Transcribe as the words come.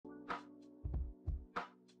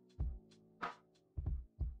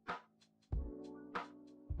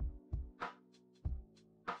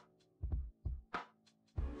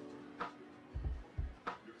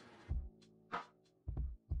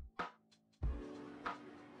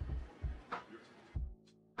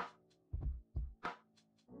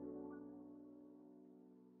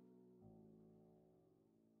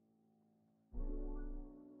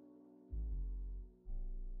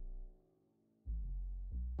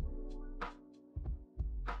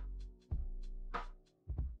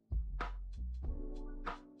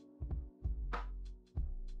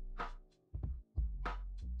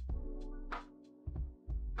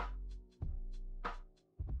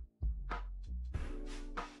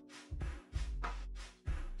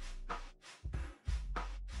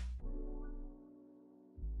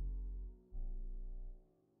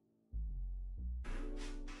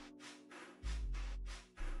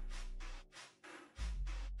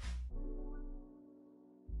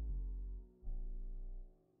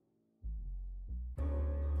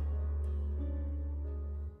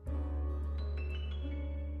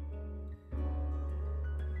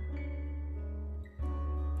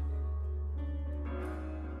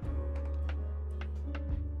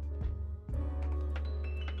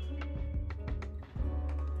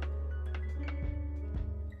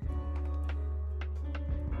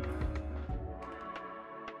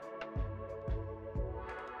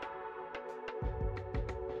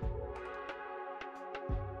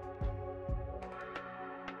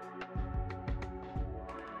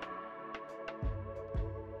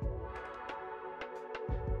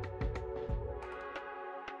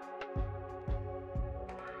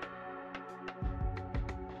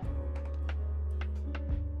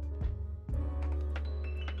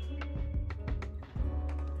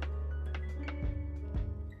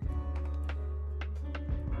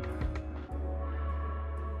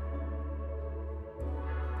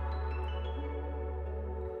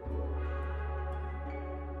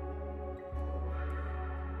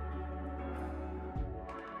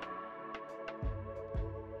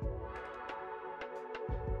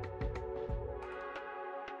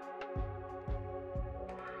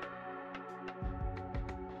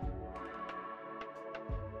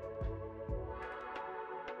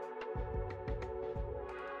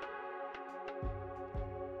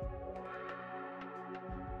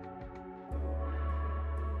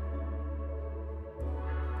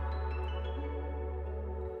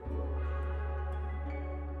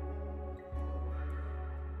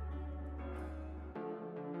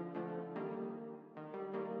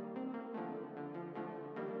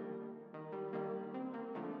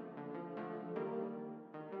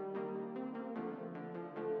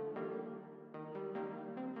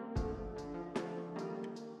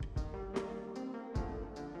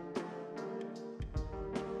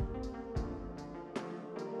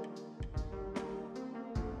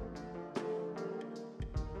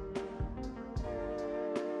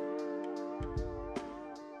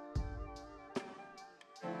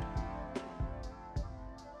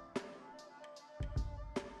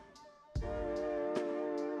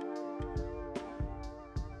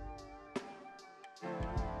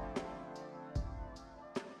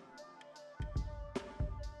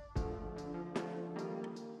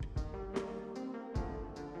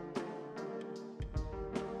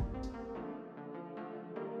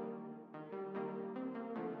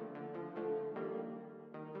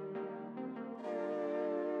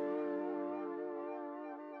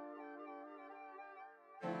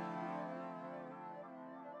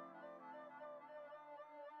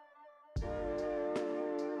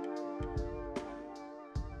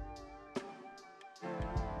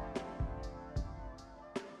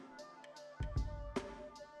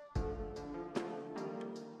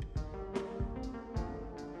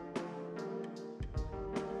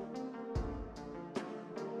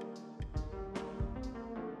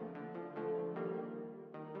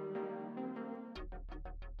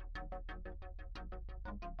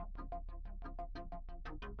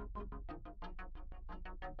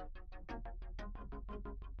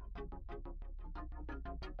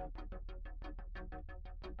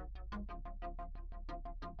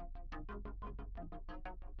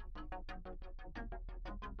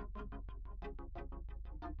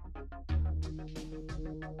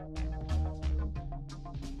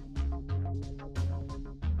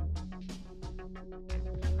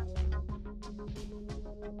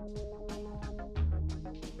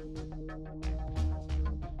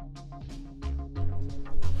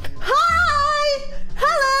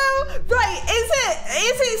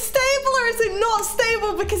not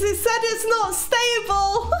stable because it said it's not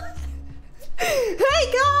stable.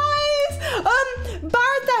 Hey guys!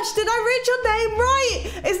 Barathesh, did I read your name right?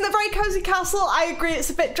 Isn't it very cozy castle? I agree, it's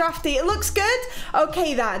a bit drafty. It looks good?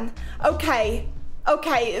 Okay then. Okay,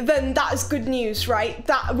 then that is good news, right?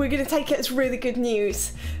 That we're gonna take it as really good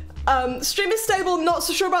news. Stream is stable, not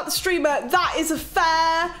so sure about the streamer. That is a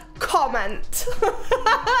fair comment.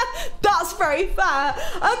 That's very fair.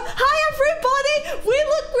 Hi everybody! We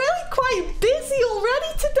look really quite busy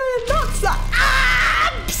already today, and that's the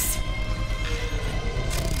abs!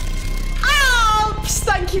 Abs!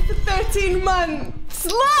 Thank you for 13 months.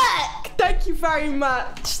 Look! Thank you very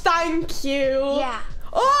much. Thank you. Yeah.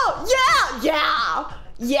 Oh,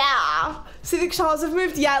 yeah. See the controls have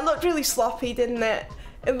moved? Yeah, it looked really sloppy, didn't it?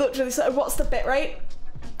 It looked really sloppy. What's the bit rate?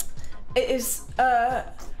 It is,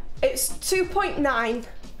 it's 2.9.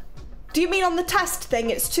 Do you mean on the test thing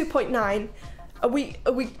it's 2.9? Are we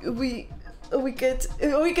good? Are we good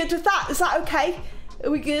with that? Is that okay?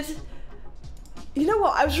 Are we good? You know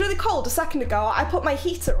what? I was really cold a second ago. I put my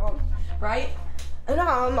heater on, right? And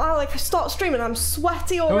now I start streaming. I'm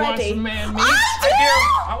sweaty already. Who wants some man meat?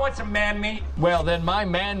 I want some man meat. Well, then my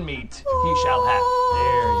man meat he shall have.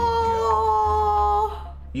 There you go.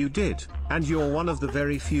 You did, and you're one of the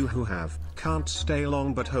very few who have. Can't stay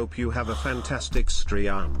long, but hope you have a fantastic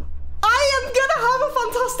stream. I am gonna have a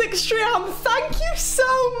fantastic stream. Thank you so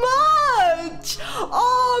much.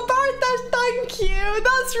 Oh, Barathesh, thank you.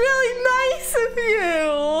 That's really nice of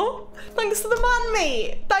you. Thanks for the man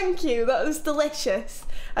meat. Thank you. That was delicious.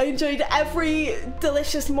 I enjoyed every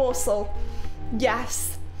delicious morsel.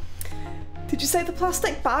 Yes. Did you say the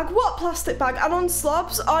plastic bag? What plastic bag? And on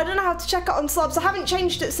slobs? Oh, I don't know how to check it on slobs. I haven't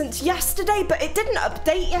changed it since yesterday, but it didn't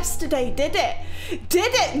update yesterday, did it?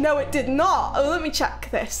 Did it? No, it did not. Oh, let me check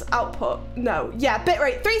this. Output. No. Yeah,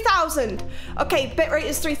 bitrate 3000. Okay, bitrate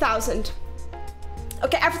is 3000.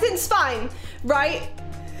 Okay, everything's fine, right?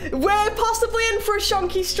 We're possibly in for a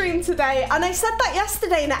shonky stream today, and I said that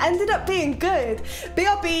yesterday, and it ended up being good.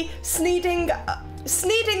 BRB sneeding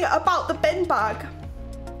about the bin bag.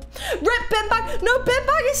 Rip bin bag. No, bin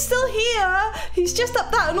bag is still here. He's just up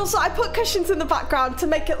there, and also I put cushions in the background to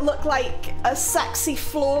make it look like a sexy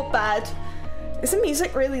floor bed. Is the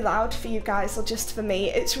music really loud for you guys, or just for me?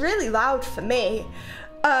 It's really loud for me.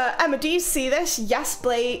 Emma, do you see this? Yes,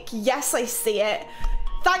 Blake. Yes, I see it.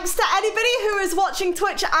 Thanks to anybody who is watching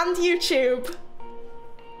Twitch and YouTube.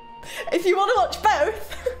 If you want to watch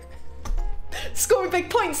both, score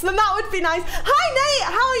big points, then that would be nice. Hi Nate,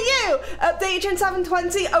 how are you? Update in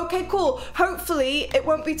 720. Okay, cool. Hopefully it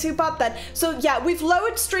won't be too bad then. So yeah, we've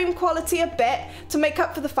lowered stream quality a bit to make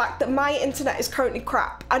up for the fact that my internet is currently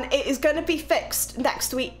crap, and it is going to be fixed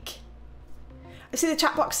next week. I see the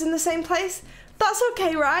chat box is in the same place. That's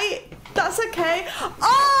okay, right? That's okay.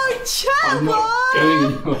 Oh,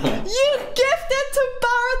 Chatboy! You gifted to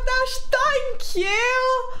Barathesh, thank you!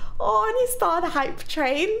 Oh, and he started a hype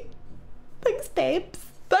train. Thanks, babes.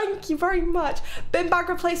 Thank you very much. Bin bag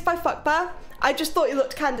replaced by fuckbear. I just thought he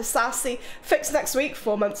looked kind of sassy. Fixed next week,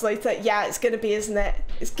 4 months later. Yeah, it's gonna be, isn't it?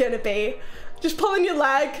 It's gonna be. Just pulling your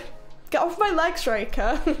leg. Get off my leg,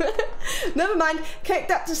 Striker. Never mind.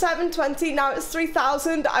 Kicked up to 720. Now it's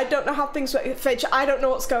 3000. I don't know how things work. Fidge, I don't know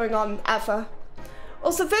what's going on ever.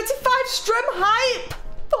 Also, 35 stream hype.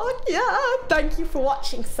 Fuck yeah. Thank you for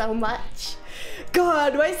watching so much.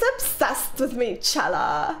 God, why is he obsessed with me,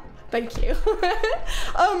 Chella? Thank you.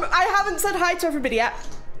 I haven't said hi to everybody yet.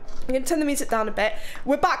 I'm gonna turn the music down a bit.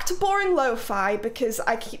 We're back to boring lo-fi because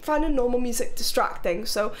I keep finding normal music distracting,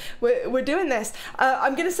 so we're doing this.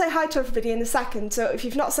 I'm gonna say hi to everybody in a second, so if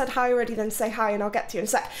you've not said hi already, then say hi and I'll get to you in a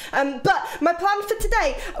sec. But my plan for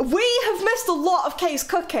today, we have missed a lot of Kay's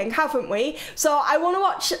cooking, haven't we? So I want to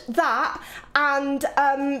watch that, and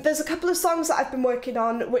there's a couple of songs that I've been working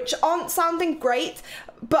on which aren't sounding great,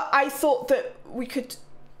 but I thought that we could,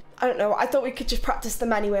 I don't know, I thought we could just practice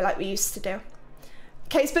them anyway like we used to do.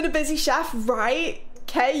 Kay's been a busy chef, right?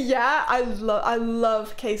 Kay, yeah, I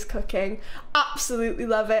love Kay's cooking. Absolutely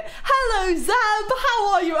love it. Hello, Zeb,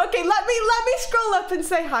 how are you? Okay, let me scroll up and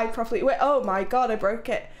say hi properly. Wait, oh my God, I broke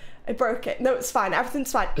it. I broke it. No, it's fine,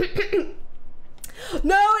 everything's fine.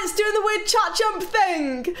 No, it's doing the weird chat jump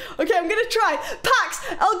thing. Okay, I'm gonna try. Pax,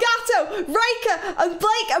 Elgato, Riker, and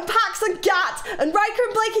Blake, and Pax, and Gat, and Riker,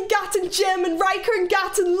 and Blake, and Gat, and Jim, and Riker, and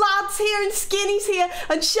Gat, and Lads here, and Skinny's here,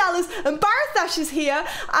 and Shellers, and Barathesh is here,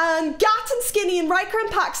 and Gat, and Skinny, and Riker,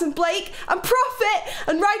 and Pax, and Blake, and Prophet,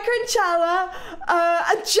 and Riker, and Chella,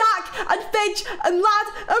 and Jack, and Fidge, and Lad,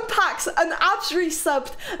 and Pax, and Abs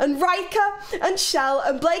resubbed, and Riker, and Shell,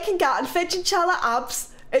 and Blake, and Gat, and Fidge, and Chella, Abs.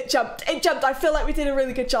 It jumped. It jumped. I feel like we did a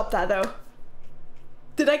really good job there, though.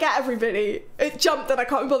 Did I get everybody? It jumped and I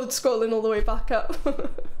can't be bothered scrolling all the way back up.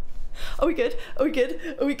 Are we good? Are we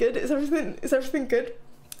good? Are we good? Is everything good?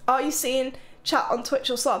 Are you seeing chat on Twitch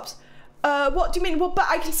or subs? What do you mean? Well, but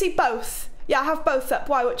I can see both. Yeah, I have both up.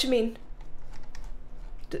 Why? What do you mean?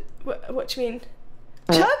 What do you mean?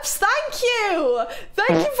 Chubbs, thank you!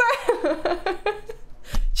 Thank you very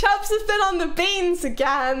Chubbs has been on the beans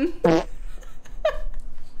again.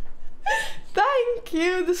 Thank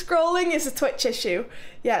you. The scrolling is a Twitch issue.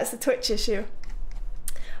 Yeah, it's a Twitch issue.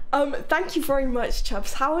 Thank you very much,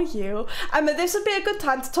 Chubbs. How are you? This would be a good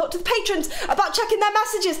time to talk to the patrons about checking their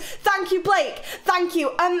messages. Thank you, Blake. Thank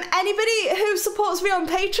you. Anybody who supports me on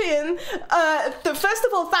Patreon, first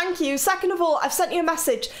of all, thank you. Second of all, I've sent you a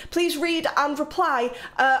message. Please read and reply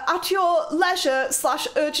at your leisure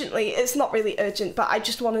 / urgently. It's not really urgent, but I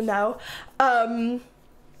just want to know. Yeah,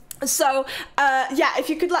 if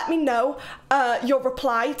you could let me know your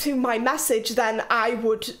reply to my message, then I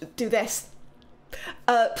would do this.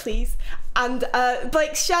 Please. And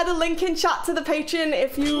Blake, share the link in chat to the Patreon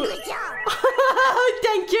if you...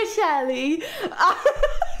 Thank you, Shelley.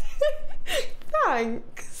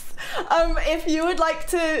 Thanks. If you would like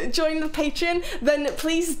to join the Patreon, then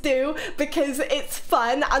please do, because it's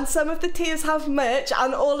fun and some of the tiers have merch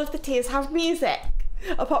and all of the tiers have music.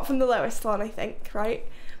 Apart from the lowest one, I think, right?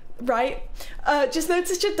 Right? Just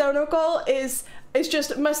noticed your dono goal is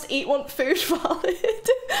just must eat, want food valid.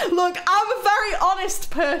 Look, I'm a very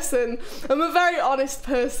honest person.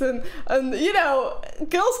 And you know,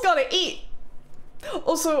 girls gotta eat.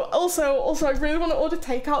 Also, I really want to order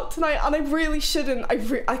takeout tonight, and I really shouldn't. I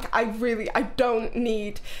don't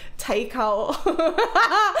need takeout.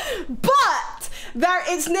 But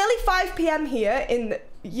it's nearly 5 PM here in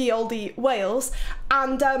ye olde Wales,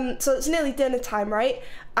 and so it's nearly dinner time, right?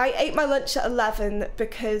 I ate my lunch at 11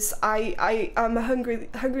 because I am a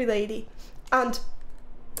hungry lady, and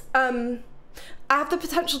I have the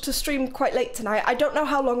potential to stream quite late tonight. I don't know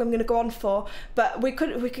how long I'm going to go on for, but we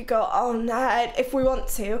could go all night if we want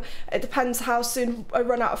to. It depends how soon I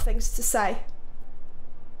run out of things to say.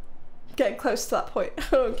 Getting close to that point.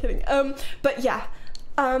 Oh, I'm kidding. But yeah.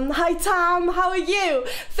 Hi Tam, how are you?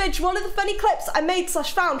 Fidge, one of the funny clips I made /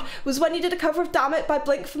 found was when you did a cover of Damn It by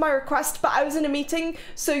Blink for my request, but I was in a meeting,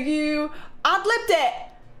 so you ad-libbed it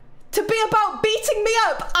to be about beating me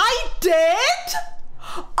up. I did?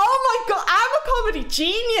 Oh my god, I'm a comedy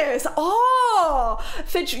genius. Oh,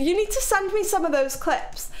 Fidge, you need to send me some of those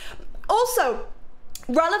clips. Also,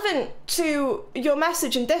 relevant to your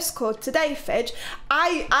message in Discord today, Fidge,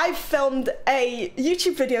 I filmed a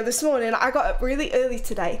YouTube video this morning. I got up really early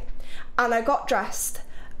today and I got dressed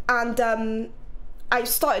and I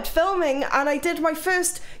started filming, and I did my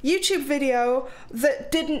first YouTube video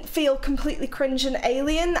that didn't feel completely cringe and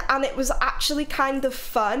alien, and it was actually kind of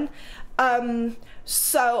fun.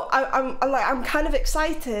 So I'm kind of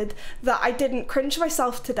excited that I didn't cringe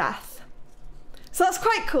myself to death. So that's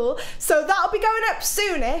quite cool. So that'll be going up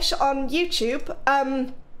soonish on YouTube.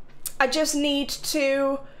 I just need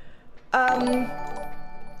to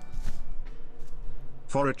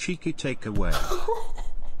for a cheeky takeaway.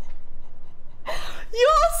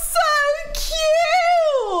 You're so cute!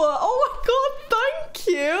 Oh my god, thank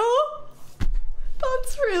you!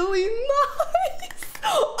 That's really nice!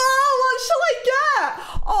 Oh, what shall I get?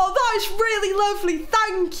 Oh, that is really lovely,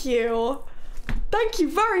 thank you! Thank you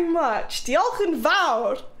very much. Diolch yn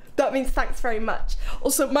fawr. That means thanks very much.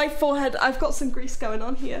 Also, my forehead, I've got some grease going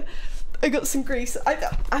on here. I got some grease.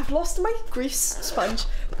 I've lost my grease sponge.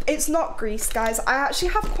 It's not grease, guys. I actually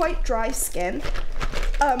have quite dry skin.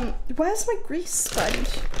 Where's my grease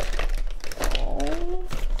sponge? Oh,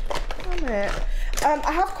 damn it.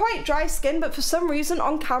 I have quite dry skin, but for some reason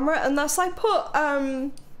on camera, unless I put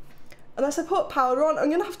powder on,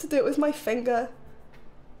 I'm gonna have to do it with my finger.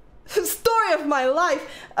 Story of my life.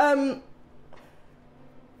 It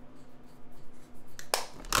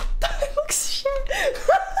looks shit.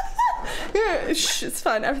 Yeah, shh, it's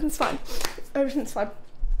fine. Everything's fine. Everything's fine.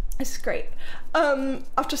 It's great. After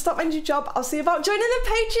I start my new job, I'll see about joining the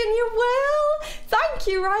Patreon. You will. Thank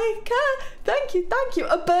you, Rika. Thank you. Thank you.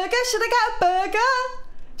 A burger? Should I get a burger?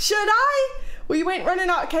 Should I? Well, you ain't running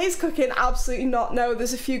out of case cooking. Absolutely not. No,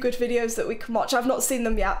 there's a few good videos that we can watch. I've not seen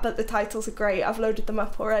them yet, but the titles are great. I've loaded them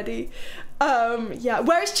up already. Yeah.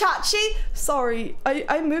 Where is Chachi? Sorry,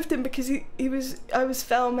 I moved him because I was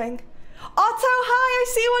filming. Otto, hi, I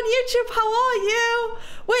see you on YouTube. How are you?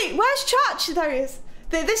 Wait, where's Chachi? There he is.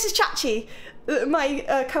 This is Chachi, my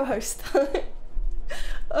co-host.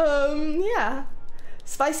 Yeah.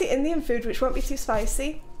 Spicy Indian food, which won't be too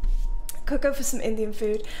spicy. Could go for some Indian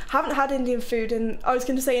food. Haven't had Indian food in, I was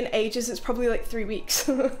going to say in ages, it's probably like 3 weeks.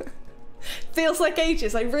 Feels like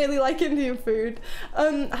ages. I really like Indian food.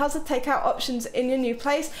 How's the takeout options in your new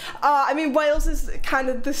place? I mean, Wales is kind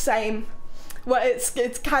of the same. Well,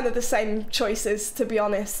 it's kind of the same choices, to be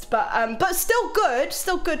honest, but still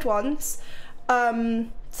good ones.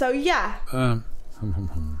 So yeah. Hi,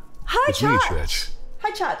 it's Chach. me, Chach.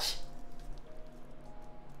 Hi, Chach.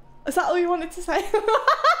 Is that all you wanted to say?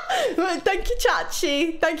 Thank you,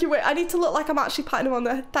 Chachi. Thank you. Wait, I need to look like I'm actually patting him on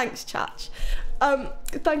the head. Thanks, Chach.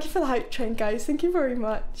 Thank you for the hype train, guys. Thank you very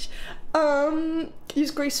much.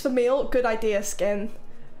 Use grease for meal. Good idea, Skin.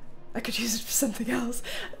 I could use it for something else.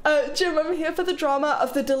 Jim, I'm here for the drama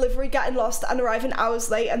of the delivery getting lost and arriving hours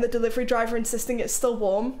late and the delivery driver insisting it's still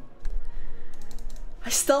warm. I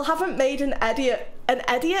still haven't made an edit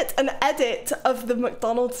of the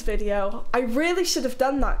McDonald's video. I really should have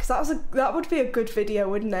done that because that would be a good video,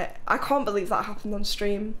 wouldn't it? I can't believe that happened on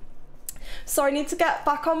stream. Sorry, I need to get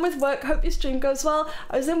back on with work. Hope your stream goes well.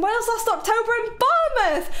 I was in Wales last October in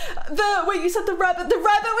Bournemouth. Wait, you said the rabbit. The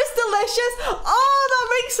rabbit was delicious. Oh, that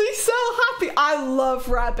makes me so happy. I love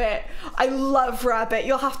rabbit. I love rabbit.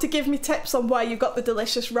 You'll have to give me tips on where you got the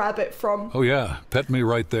delicious rabbit from. Oh yeah, pet me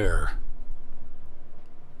right there.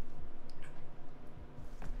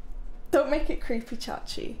 Don't make it creepy,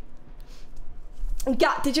 Chachi.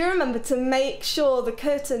 Gat, did you remember to make sure the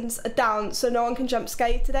curtains are down so no one can jump scare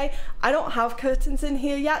you today? I don't have curtains in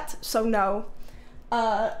here yet, so no.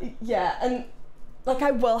 Yeah, and like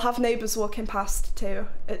I will have neighbours walking past too.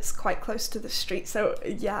 It's quite close to the street, so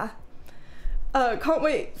yeah. Can't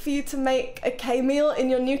wait for you to make a K meal in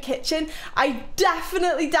your new kitchen. I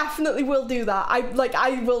definitely will do that.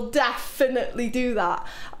 I will definitely do that.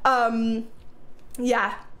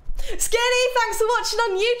 Yeah. Skinny, thanks for watching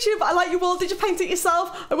on YouTube. I like your wall. Did you paint it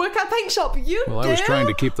yourself? I work at a paint shop. You do? Well, I was trying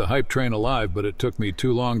to keep the hype train alive, but it took me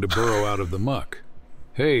too long to burrow out of the muck.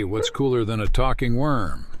 Hey, what's cooler than a talking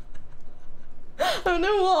worm? Oh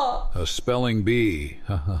no, what? A spelling bee.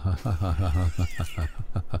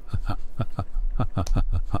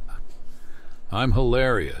 I'm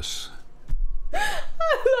hilarious.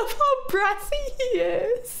 I love how breathy he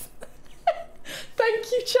is.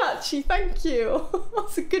 Thank you, Chachi, thank you.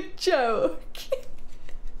 That's a good joke.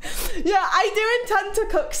 Yeah, I do intend to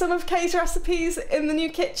cook some of Kay's recipes in the new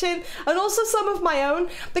kitchen and also some of my own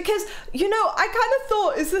because, you know, I kind of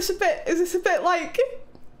thought, is this a bit like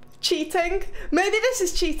cheating? Maybe this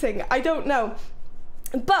is cheating, I don't know.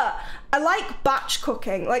 But I like batch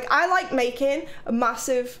cooking. Like, I like making a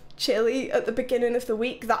massive chili at the beginning of the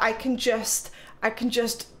week that I can just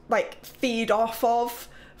like feed off of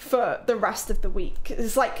for the rest of the week.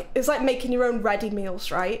 It's like making your own ready meals,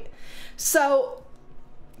 right? So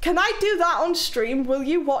can I do that on stream? Will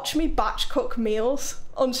you watch me batch cook meals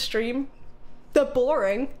on stream? They're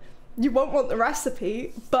boring. You won't want the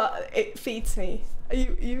recipe, but it feeds me. Are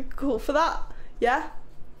you cool for that? Yeah?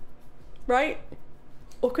 Right?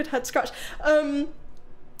 Awkward head scratch.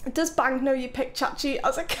 Does Bang know you picked Chachi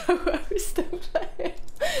as a co-host? Maybe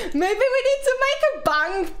we need to make a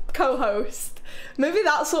Bang co-host. Maybe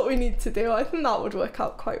that's what we need to do. I think that would work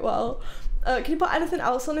out quite well. Can you put anything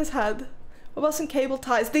else on his head? What about some cable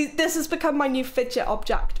ties? This has become my new fidget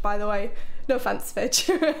object, by the way. No offense, Fidge.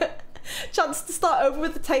 Chance to start over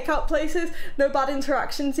with the takeout places. No bad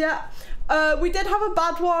interactions yet. We did have a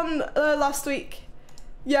bad one last week.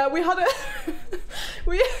 Yeah, we had a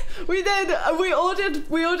we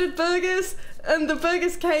ordered burgers and the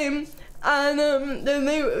burgers came and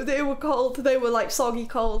they were cold. They were like soggy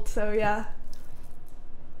cold, so yeah.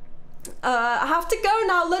 I have to go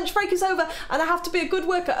now. Lunch break is over and I have to be a good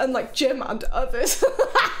worker unlike Jim and others.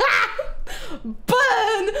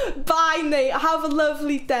 Burn! Bye, Nate. Have a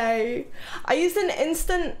lovely day. I used an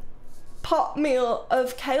instant pot meal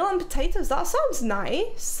of kale and potatoes. That sounds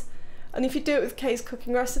nice. And if you do it with Kay's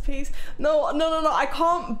cooking recipes, no, I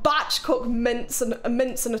can't batch cook mince and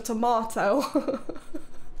a tomato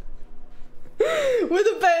with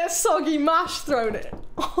a bit of soggy mash thrown in.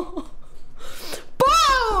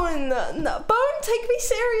 Bone! No, Bone, take me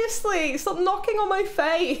seriously. Stop knocking on my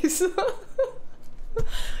face.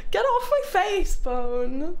 Get off my face,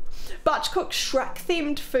 Bone. Batch cook Shrek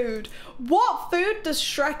themed food. What food does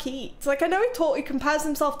Shrek eat? Like, I know he compares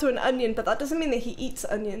himself to an onion, but that doesn't mean that he eats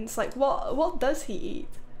onions. Like, what does he eat?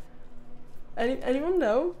 Anyone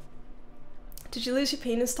know? Did you lose your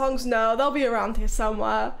penis tongs? No, they'll be around here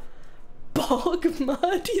somewhere. Bog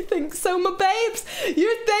mud? You think so, my babes?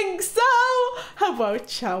 You think so? Hello,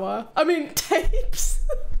 Chower. I mean, tapes.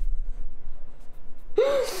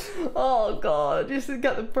 Oh god, just to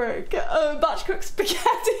get the brick. Batch cook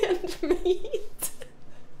spaghetti and meat.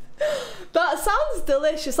 That sounds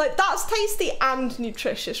delicious. Like, that's tasty and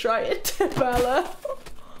nutritious, right? Bella.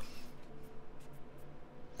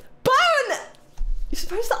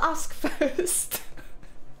 supposed to ask first.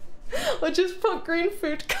 Or just put green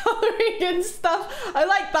food colouring and stuff. I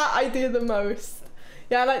like that idea the most.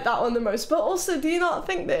 Yeah, I like that one the most. But also, do you not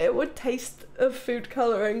think that it would taste of food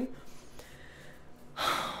colouring?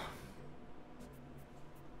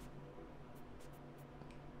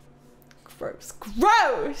 Gross.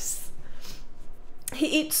 Gross! He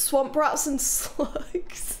eats swamp rats and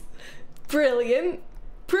slugs. Brilliant.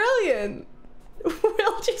 Brilliant.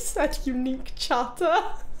 Will just said unique chatter.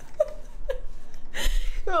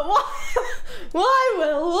 Why,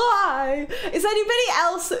 Will? Why? Is anybody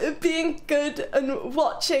else being good and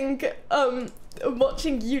watching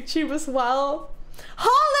YouTube as well?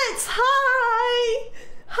 Hollits, hi!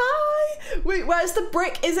 Hi! Wait, where's the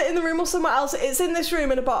brick? Is it in the room or somewhere else? It's in this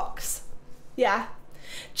room in a box. Yeah.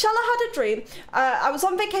 Chella had a dream. I was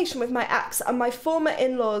on vacation with my ex and my former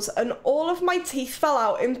in-laws, and all of my teeth fell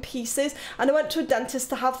out in pieces, and I went to a dentist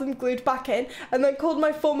to have them glued back in, and then called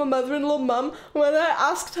my former mother-in-law mum when I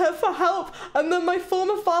asked her for help, and then my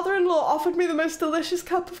former father-in-law offered me the most delicious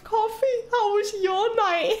cup of coffee. How was your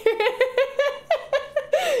night?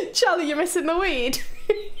 Chella, you're missing the weed.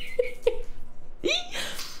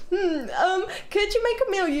 Could you make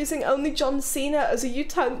a meal using only John Cena as a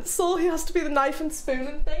utensil? He has to be the knife and spoon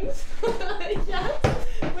and things. Yes.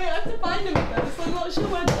 Wait, I have to find him again, so I'm not sure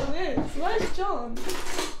where John is. Where's John?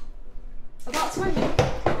 Oh, that's my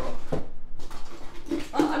makeup.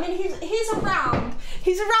 I mean, he's around.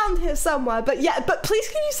 He's around here somewhere, but yeah, but please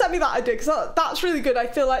can you send me that idea, because that's really good. I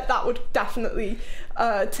feel like that would definitely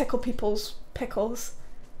tickle people's pickles.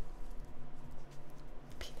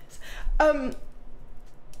 Penis.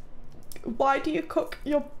 Why do you cook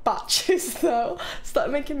your batches though?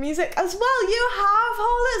 Start making music as well. You have,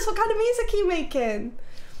 Hollits. What kind of music are you making?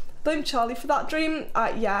 Blame Charlie for that dream.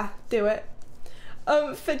 Yeah, do it.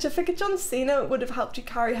 Fidge, I figured John Cena would have helped you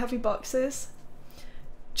carry heavy boxes.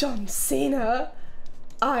 John Cena?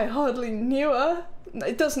 I hardly knew her.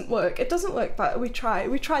 It doesn't work. It doesn't work, but we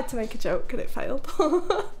tried. We tried to make a joke and it failed.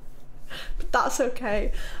 But that's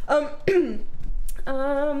okay.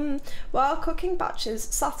 While cooking batches,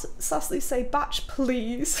 sassily say batch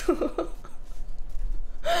please.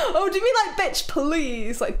 Oh, do you mean like bitch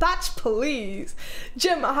please? Like batch please.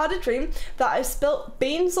 Jim, I had a dream that I spilt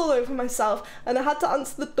beans all over myself and I had to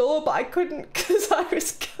answer the door, but I couldn't because I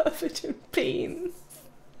was covered in beans.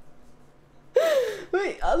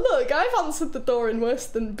 Wait, look, I've answered the door in worse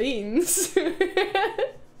than beans.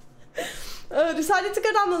 Decided to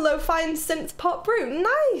go down the lo-fi and synth pop route.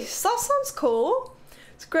 Nice, that sounds cool.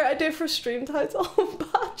 It's a great idea for a stream title.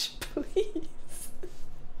 Batch, please.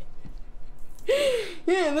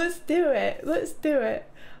 Yeah, let's do it. Let's do it.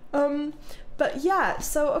 But yeah,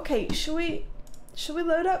 so okay, should we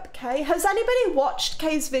load up Kay? Has anybody watched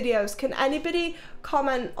Kay's videos? Can anybody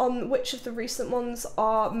comment on which of the recent ones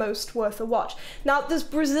are most worth a watch? Now, there's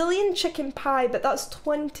Brazilian chicken pie, but that's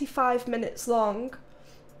 25 minutes long.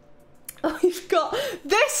 Oh, you've got,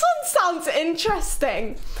 this one sounds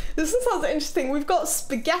interesting. This one sounds interesting. We've got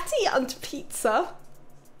spaghetti and pizza.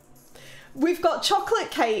 We've got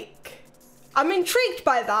chocolate cake. I'm intrigued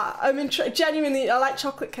by that. Genuinely, I like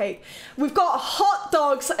chocolate cake. We've got hot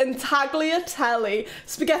dogs and tagliatelle.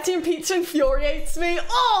 Spaghetti and pizza infuriates me.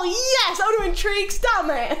 Oh, yes! Oh, no, intrigues,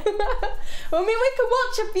 damn it. I mean, we can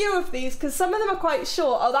watch a few of these because some of them are quite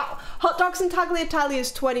short. Oh, that hot dogs and tagliatelle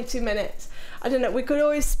is 22 minutes. I don't know, we could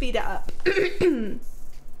always speed it up.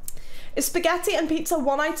 Is spaghetti and pizza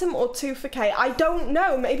one item or two for Kay? I don't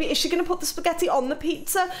know. Maybe, is she going to put the spaghetti on the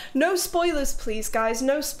pizza? No spoilers, please, guys.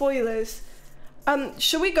 No spoilers.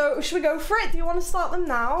 Should we go for it? Do you want to start them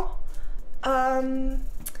now?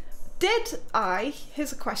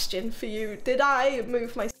 Here's a question for you. Did I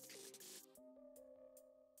move my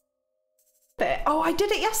bit? Oh, I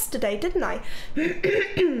did it yesterday, didn't I?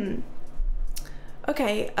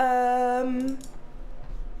 Okay,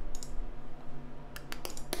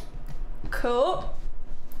 cool.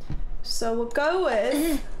 So we'll go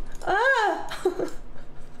with,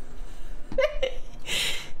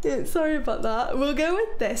 yeah, sorry about that. We'll go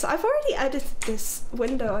with this. I've already edited this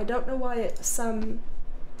window. I don't know why it's, there's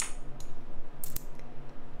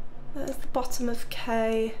the bottom of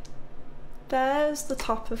K. There's the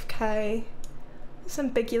top of K. Let's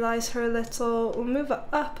ambiguize her a little. We'll move her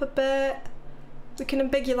up a bit. We can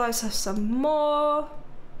ambiguize her some more.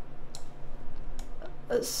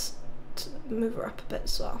 Let's move her up a bit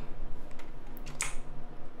as well.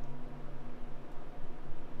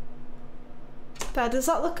 There, does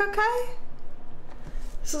that look okay?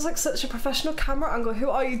 This is like such a professional camera angle. Who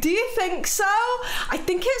are you? Do you think so? I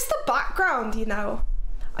think it's the background, you know.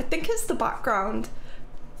 I think it's the background.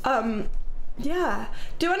 Yeah.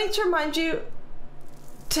 Do I need to remind you?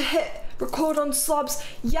 to hit record on slobs?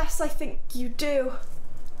 Yes, I think you do.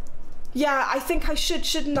 Yeah, I think I should,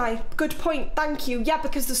 shouldn't I? Good point, thank you. Yeah,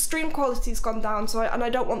 because the stream quality's gone down, so I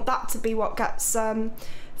don't want that to be what gets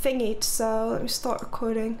thingied. So let me start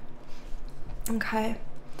recording. Okay.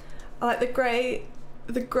 I like the Greyhound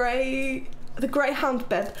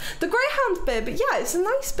bib. The Greyhound bib, yeah, it's a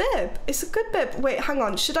nice bib. It's a good bib. Wait, hang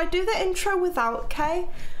on. Should I do the intro without Kay?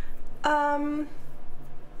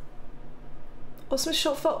 Awesome is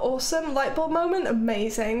short for awesome. Light bulb moment.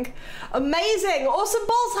 Amazing. Amazing. Awesome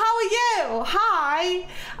balls, how are you? Hi.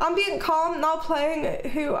 Ambient calm, now playing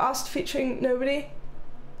Who Asked featuring Nobody.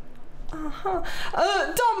 Dom,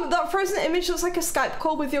 that frozen image looks like a Skype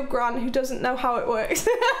call with your gran who doesn't know how it works.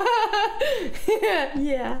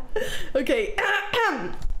 Yeah. Okay.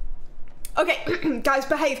 Okay, guys,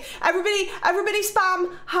 behave. Everybody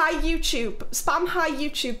spam hi YouTube. Spam hi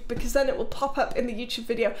YouTube, because then it will pop up in the YouTube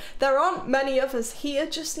video. There aren't many of us here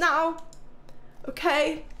just now.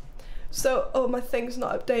 Okay. So, oh, my thing's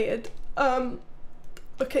not updated.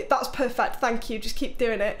 Okay, that's perfect. Thank you. Just keep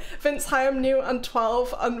doing it. Vince, hi, I'm new and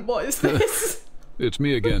 12. And what is this? It's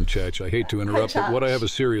me again, Chach. I hate to interrupt, but what I have a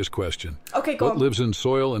serious question. Okay, go on. What lives in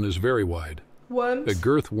soil and is very wide? Worms. A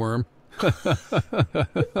girth worm. That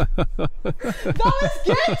was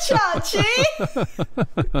good, Chachi!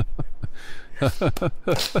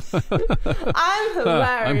 I'm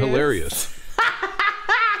hilarious. I'm hilarious.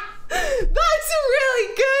 That's a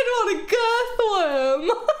really good one, a girth worm.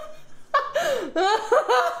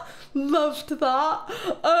 Loved that.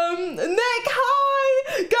 Nick,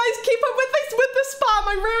 hi! Guys, keep up with the spam.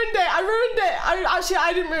 I ruined it.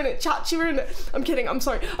 I didn't ruin it. Chachi ruined it. I'm kidding. I'm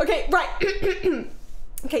sorry. Okay, right.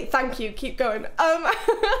 Okay, thank you. Keep going.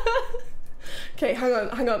 Okay,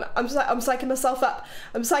 hang on. I'm psyching myself up.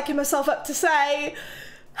 I'm psyching myself up to say,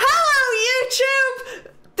 hello,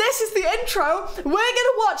 YouTube! This is the intro. We're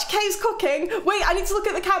gonna watch Kay's cooking. Wait, I need to look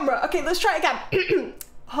at the camera. Okay, let's try it again.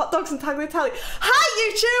 Hot dogs and tagliatelle. Hi,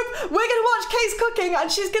 YouTube! We're gonna watch Kay's cooking,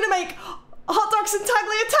 and she's gonna make hot dogs and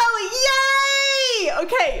tagliatelle. Yay!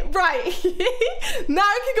 Okay, right. Now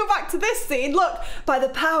I can go back to this scene. Look, by the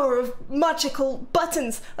power of magical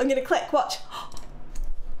buttons, I'm gonna click. Watch.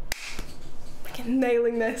 Freaking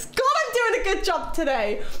nailing this. God, I'm doing a good job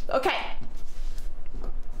today. Okay.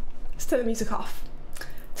 Let's turn the music off.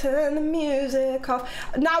 Turn the music off.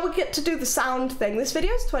 Now we get to do the sound thing. This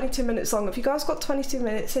video is 22 minutes long. Have you guys got 22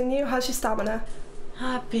 minutes in you? How's your stamina?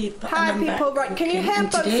 Hi people. Hi people. Right, can you hear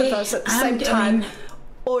both of us at the same time?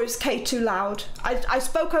 Or is Kay too loud? I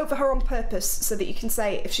spoke over her on purpose so that you can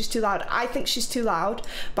say if she's too loud. I think she's too loud,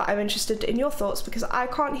 but I'm interested in your thoughts because I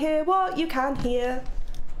can't hear what you can hear.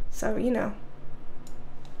 So, you know.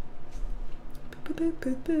 Boo boo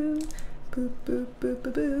boo boo. Boo boo boo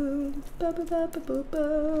boo boo. Boo boo boo boo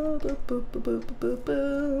boo. Boo boo boo boo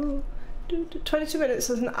boo. 22 minutes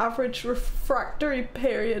is an average refractory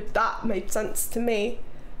period. That made sense to me.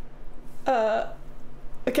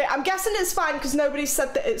 Okay, I'm guessing it's fine because nobody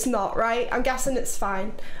said that it's not, right? I'm guessing it's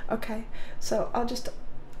fine. Okay, so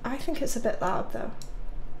I think it's a bit loud though.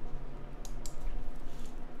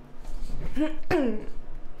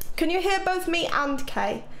 Can you hear both me and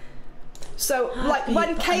Kay? So, like,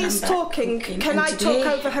 when Kay's talking, can I talk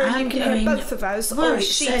over her and you can hear both of us? Or is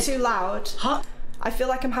she too loud? I feel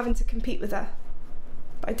like I'm having to compete with her.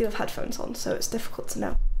 But I do have headphones on, so it's difficult to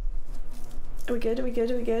know. Are we good? Are we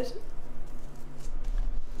good? Are we good?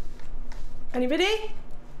 Anybody?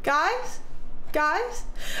 Guys? Guys?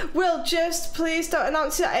 Will, just please don't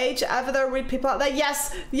announce your age ever. There are rude people out there.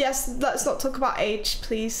 Yes, yes, let's not talk about age,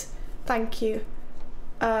 please. Thank you.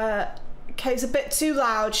 Kay's a bit too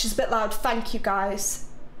loud. She's a bit loud. Thank you, guys.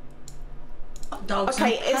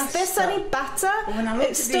 Okay, is this any better?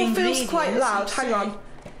 It still feels quite loud. Hang on.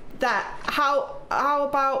 There. How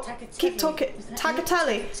about keep talking?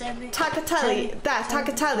 Tagliatelle. Tagliatelle. There.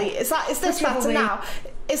 Tagliatelle. Is this better now?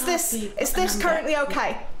 Is this currently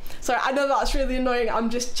okay? Sorry, I know that's really annoying. I'm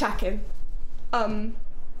just checking.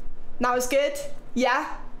 Now it's good.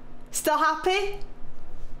 Yeah. Still happy?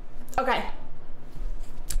 Okay.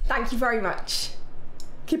 Thank you very much.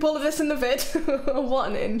 Keep all of this in the vid. What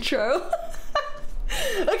an intro.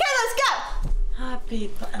 Okay, let's go. Hi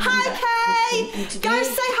people. Hi Kay. Guys,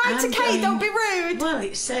 say hi to Kay. Don't be rude. Well,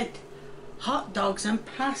 it said hot dogs and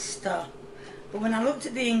pasta, but when I looked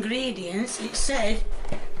at the ingredients, it said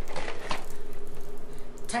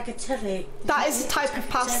tagliatelle. That is a type of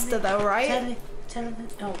pasta, though, right?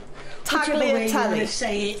 Tagliatelle.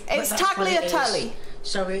 It's tagliatelle.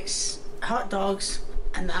 So it's hot dogs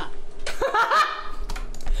and that.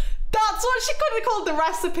 That's what she could have called the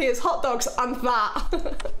recipe, is hot dogs and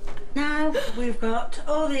that. Now we've got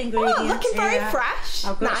all the ingredients. Oh, looking very here. fresh.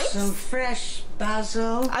 I've got Nice. some fresh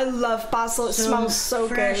basil. I love basil. It some smells so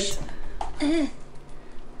fresh, good.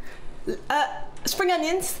 Spring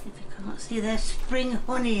onions. If you can't see, they're spring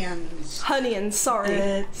onions. Onions.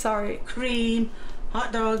 Sorry. Sorry. Cream,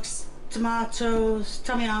 hot dogs, tomatoes,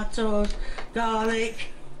 garlic.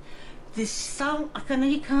 There's salt. I know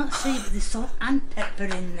you can't see, but there's salt and pepper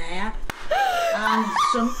in there, and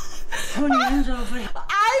some onions over here.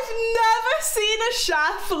 I've never seen a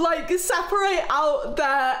chef like separate out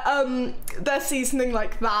their seasoning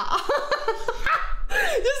like that.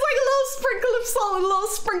 Just like a little sprinkle of salt and a little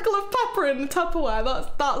sprinkle of pepper in the Tupperware.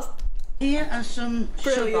 That's Here and some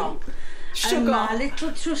brilliant. sugar. And my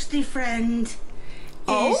little trusty friend is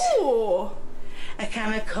Oh, a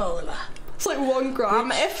can of cola. it's like 1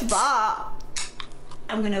 gram, if that.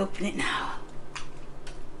 I'm going to open it now.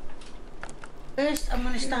 First, I'm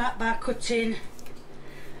going to start by cutting,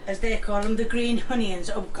 as they call them, the green onions.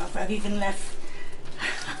 Oh God, I've even left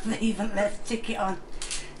ticket on.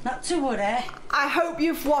 Not to worry. I hope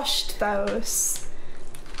you've washed those.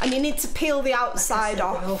 And you need to peel the outside They're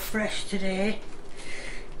off. all fresh today.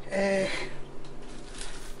 Cut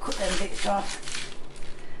them bits off.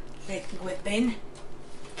 They can go in the bin.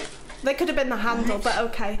 They could have been the handle, but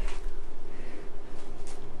okay.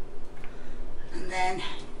 And then,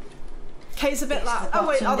 Kay's a bit It's like, the oh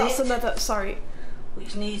wait, oh bottom that's bit. another, sorry.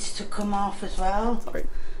 which needs to come off as well. Sorry.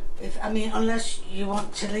 Unless you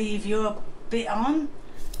want to leave your bit on,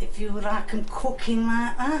 if you like them cooking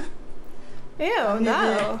like that. Ew, I've no.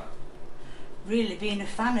 never really been a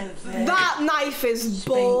fan of That knife is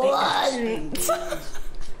spring blunt.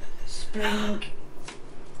 spring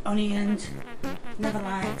onions. Never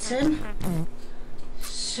liked them.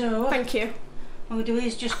 So Thank you. what we do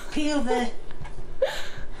is just peel the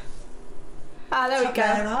Ah, there we top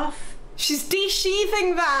layer go. off. She's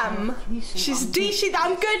de-sheathing them. Can you see She's what I'm de-sheathing.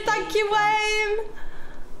 I'm good, thank you, Wayne.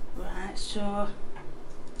 Right, so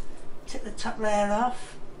take the top layer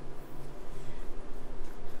off.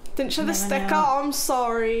 Didn't show the Never sticker. know. Oh, I'm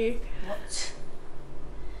sorry. What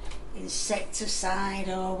insecticide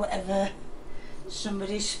or whatever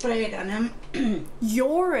somebody sprayed on them.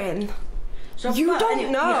 Urine. So I've You got- don't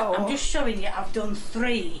anyway, know. Yeah, I'm just showing you. I've done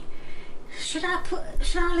 3. Should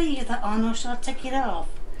I leave that on or should I take it off?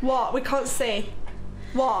 What? We can't see.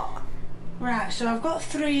 What? Right, so I've got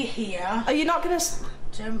 3 here. Are you not gonna?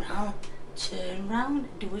 Turn round,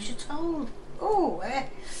 do as you're told. Oh,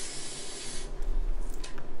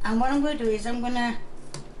 And what I'm going to do is I'm going to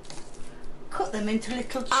cut them into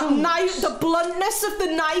little chunks Knife. The bluntness of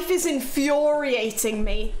the knife is infuriating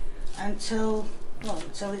me. until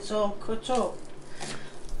it's all cut up.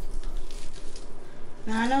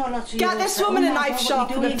 Now I know a lot of you Get will this say, woman "Oh a my knife God, what are you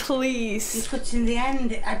sharpener, doing? please. You cut in the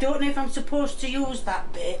end. I don't know if I'm supposed to use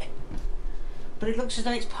that bit, but it looks as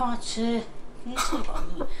though it's part of.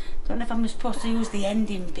 Don't know if I'm supposed to use the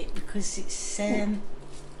ending bit because it's. I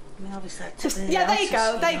mean, obviously, I took Just, the yeah, there you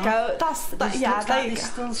outer go. There skin you off. go. That's that. This Yeah, looks there like you there's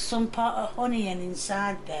go. still some part of onion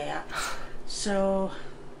inside there. So,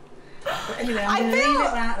 but anyway, I'm going to leave it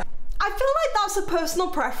like that. I feel like that's a personal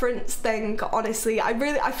preference thing, honestly.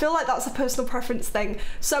 I feel like that's a personal preference thing.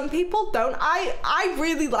 Some people don't. I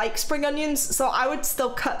really like spring onions, so I would still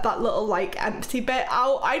cut that little like empty bit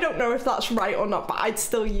out. I don't know if that's right or not, but I'd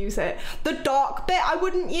still use it. The dark bit I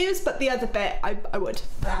wouldn't use, but the other bit I would.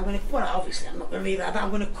 But I'm going to, well, obviously I'm not going to leave that, but I'm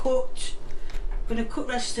going to cut the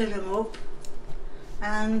rest of them up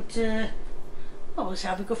and we'll see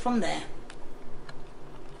how we go from there.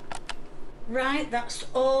 Right, that's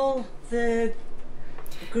all the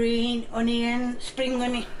green onion, spring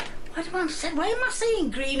onion. Why am I saying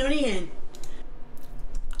green onion?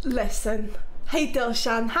 Listen, hey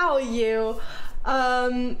Dilshan, how are you?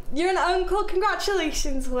 You're an uncle.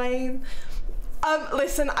 Congratulations, Wayne.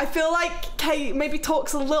 Listen, I feel like Kate maybe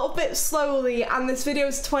talks a little bit slowly and this video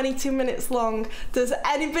is 22 minutes long. Does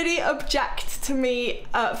anybody object to me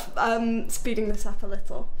speeding this up a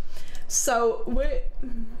little? So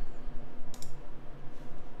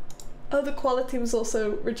oh, the quality was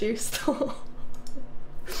also reduced.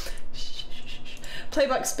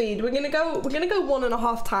 Playback speed. We're gonna go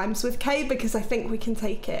 1.5 times with Kay because I think we can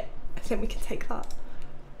take it. I think we can take that.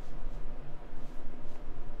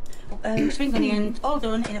 Spring onion, all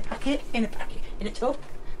done in a packet, in a tub.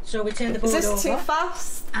 So we turn the board Is over. this too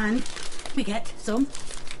fast? And we get some.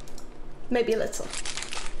 Maybe a little.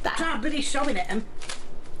 That. Start bloody showing at them.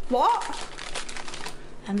 What?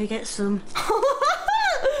 And we get some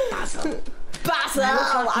basil. Basil! Now,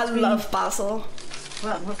 looks like I it's been- love basil.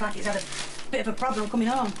 Well, it looks like it's had a bit of a problem coming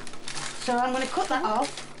home. So I'm going to cut that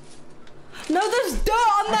off. No, there's dirt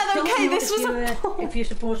on there. Okay, know this was if you're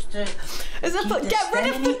supposed to. Is it keep the get rid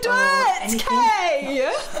of stem the in it or dirt, anything. Kay?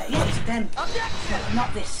 Yeah, stem.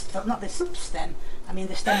 Not this stem. I mean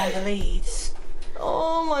the stem on the leaves.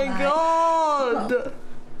 Oh my Right. god. Look.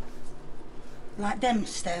 Like them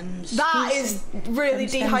stems. That is really them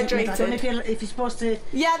stems, I don't know dehydrated. if you're supposed to.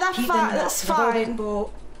 Yeah, that's keep fine. them That's I've always fine.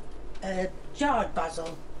 bought jarred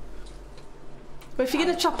basil. But if you're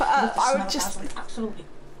gonna chop it up, I would just. Basil. It's absolutely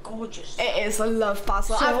gorgeous. It is. I love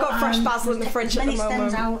basil. So I've got fresh I'm basil in the take fridge as at the many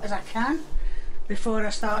stems moment. out as I can before I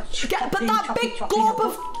start chopping. But that big glob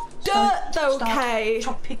of dirt, though, Kay.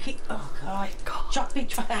 Chopping. Oh god. Chopping.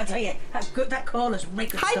 I tell you, that's good. That colour's really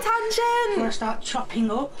good High stuff. Before I tangent. start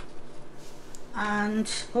chopping up, and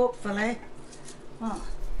hopefully, well,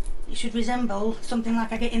 it should resemble something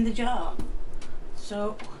like I get in the jar.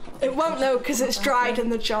 So. It won't know because it's dried in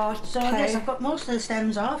the jar. So yes, I've got most of the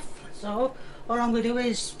stems off. So all I'm going to do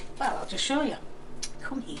is, well, I'll just show you.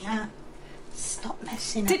 Come here. Stop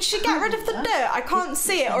messing. Did she get rid of the dirt? I can't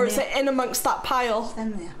see it, or is it in amongst that pile?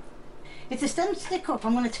 Stem there. If the stems stick up,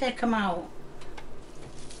 I'm going to take them out.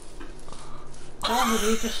 All I'm going to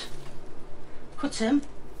do is just cut them.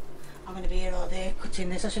 I'm going to be here all day cutting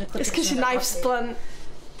this. I should have cut it. It's because as soon your as I knife's cut it. blunt.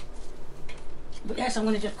 But yes, I'm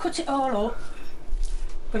going to just cut it all up.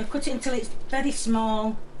 I'm going to cut it until it's very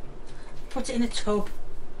small. Put it in a tub.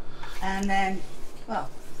 And then, well,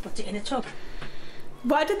 put it in a tub.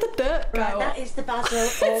 Where did the dirt go? Right, that is the basil all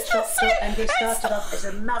It's chopped the up, same- and this it's started off as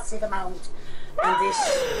a massive amount. And this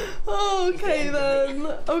Oh, okay is the end then.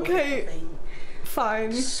 of it. Okay, Thing.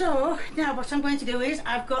 fine. So now what I'm going to do is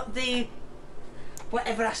I've got the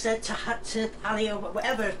whatever I said to paleo,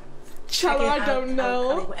 whatever. Cello, I don't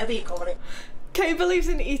know. Whatever you call it. Kay believes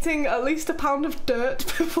in eating at least a pound of dirt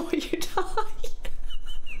before you die.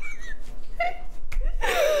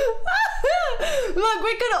 Look,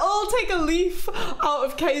 we could all take a leaf out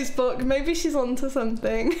of Kay's book. Maybe she's onto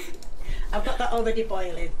something. I've got that already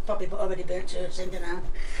boiling, probably already burnt to a cinder now.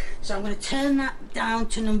 So I'm going to turn that down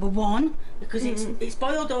to number 1 because it's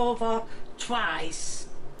boiled over twice.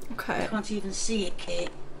 Okay. I can't even see it, Kate.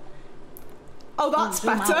 Oh, that's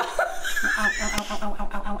Zoom better. out.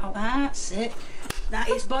 Ow, that's it. That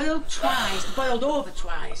is boiled twice, boiled over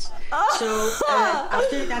twice. So I'll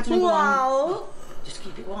turn it down to number 1. Wow. Just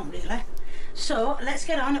keep it warm, really. So let's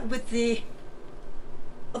get on with the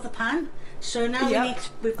other pan. So now Yep.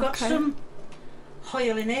 we've got Okay. some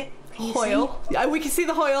oil in it. Can you Hoil. see? Yeah, we can see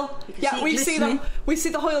the hoil. You can Yeah, see it we see glistening. them. We see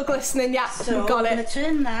the hoil glistening. Yeah, So we've got we're going it. to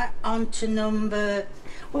turn that on to number.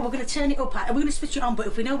 Well, we're going to turn it up. We're going to switch it on, but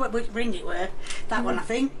if we know what ring it were, that one I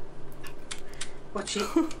think. Watch it.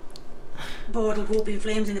 Board will go up in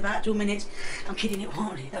flames in about 2 minutes. I'm kidding, it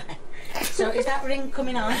won't. So is that ring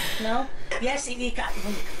coming on? No. Yes, it can.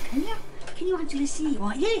 Can you actually see it?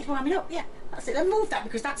 Yeah, it's warming up. Yeah, that's it. Then move that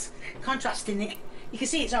because that's contrasting it. You can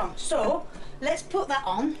see it's on. So let's put that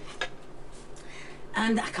on.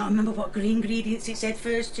 And I can't remember what ingredients it said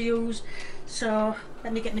first to use. So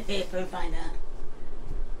let me get my paper and find out.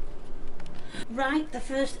 Right, the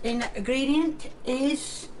first ingredient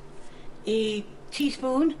is a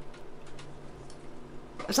teaspoon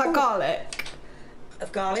Is that garlic?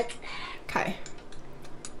 of garlic. Okay.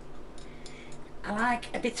 I like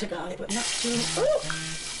a bit of garlic, but not too.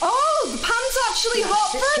 Oh, the pan's actually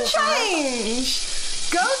hot for a change.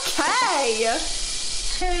 Go, Kay.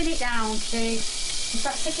 Turn it down, Kate. In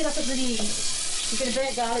fact, take it off at the knees. You're going to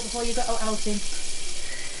burn garlic before you got out in.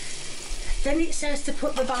 Then it says to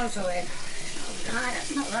put the basil in. Right,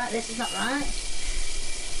 that's not right. This is not right.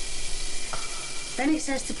 Then it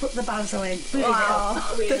says to put the basil in. Wow,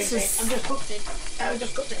 this is. I'm just cooked it. I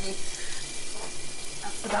just cooked it in.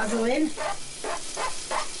 That's the basil in.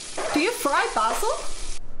 Do you fry basil?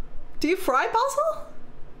 Do you fry basil?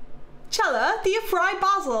 Chella, do you fry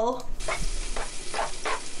basil?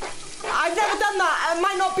 I've never done that. I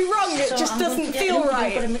might not be wrong. It So just I'm doesn't going to feel I'm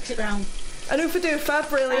right. going to mix it round. An oofa-doofa, I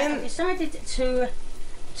brilliant. decided to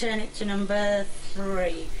turn it to number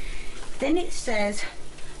 3. Then it says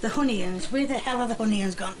the onions. Where the hell are the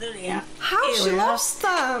onions gone? There they are. How Here she we are. lost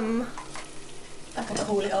them? I can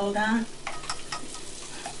cool it all down.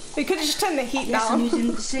 You could have just turned the heat Yes, I'm down.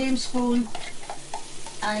 using the same spoon.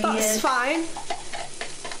 I That's fine.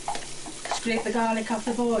 scrape the garlic off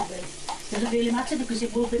the board with. Doesn't really matter because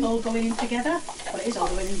it will be all going in together. Well, it is all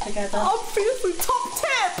going in together. Obviously, top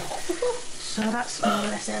tip. So that's more or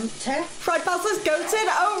less empty. Fried basil's goated.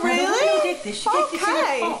 Oh, Now, the woman who really? did this, she did this in a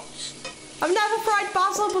Okay. pot. I've never fried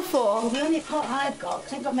basil before. Well, the only pot I've got,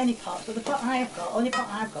 'cause I ain't got many pots, but the pot I've got, only pot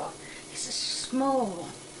I've got, is a small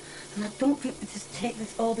one. And I don't think we just take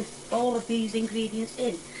all of these ingredients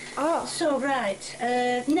in. Oh. So right,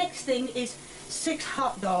 next thing is 6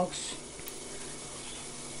 hot dogs.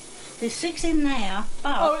 There's 6 in there.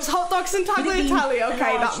 Oh, it's hot dogs and tagliatelle.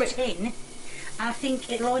 Okay, that makes. Tin, I think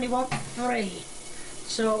it'll only want 3.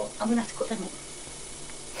 So I'm gonna have to cut them up.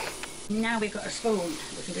 Now we've got a spoon,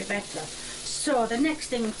 which will be better. So the next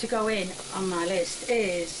thing to go in on my list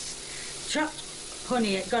is chopped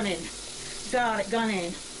honey gone in, garlic gone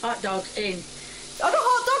in, hot dogs in. Oh, the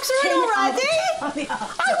hot dogs are in already?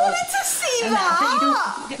 I wanted to see and that! I bet you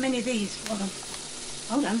don't get many of these.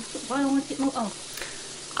 Hold on. Why do I want to get more? Oh.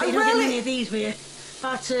 But you don't get many of these where you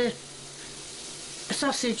part a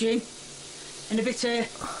sausage in and a bit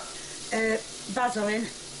of basil in.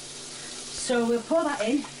 So we'll pour that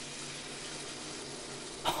in.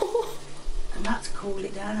 And that's cooled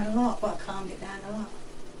it down a lot. Well, calmed it down a lot.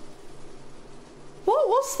 What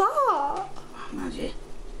was that? Imagine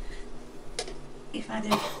if I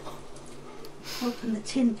did open the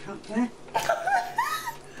tin properly.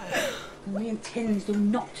 Me and tins do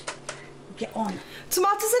not get on.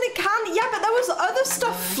 Tomatoes in a can? Yeah, but there was other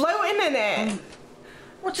stuff floating in it.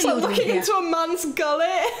 What's It's like looking into a man's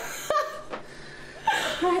gullet.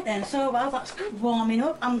 Right then, so while that's warming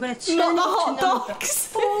up, I'm going to turn Not it the up hot to number dogs.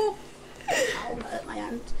 4. Oh, that hurt my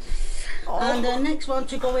hand. And the next one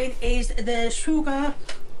to go in is the sugar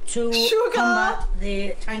to combat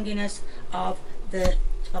the tanginess of the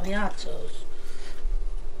tomatoes.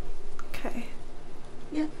 Okay.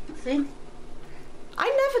 Yeah, that's in.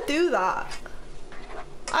 I never do that.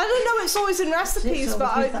 I don't know, it's always in recipes,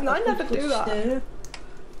 but I never do that. Stir.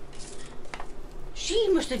 She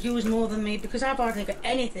must have used more than me because I've hardly got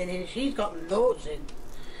anything in. She's got loads in.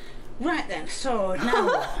 Right then, so now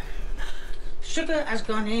what? Sugar has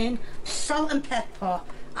gone in, salt and pepper.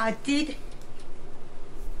 I did.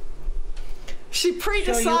 She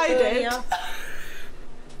pre-decided.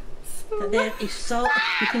 That there is salt.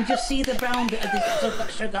 You can just see the brown bit of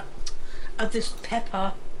this sugar, of this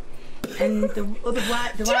pepper, and the other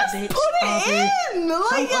white bits put it in,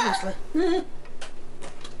 like obviously.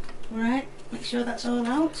 Right, make sure that's all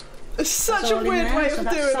out. It's such a weird way of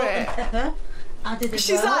doing salt it. And pepper. I did as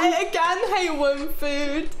She's well. at it again, Hayworm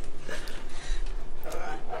food.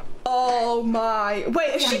 Oh my!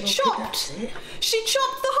 Wait, has she chopped? She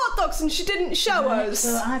chopped the hot dogs and she didn't show us.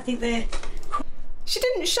 So I think they. She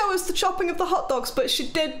didn't show us the chopping of the hot dogs, but she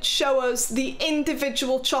did show us the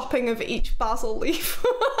individual chopping of each basil leaf.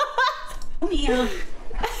 Yeah.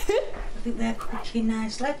 I think they're cooking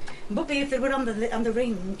nicely. But if they were on the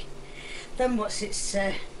ring, then what's it's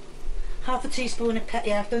half a teaspoon of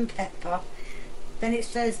pepper. Then it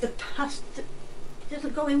says the pasta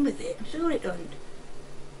doesn't go in with it. I'm sure it doesn't.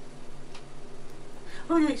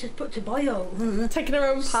 Oh no, it says put to boil. Taking her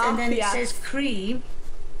own path. And then it says cream.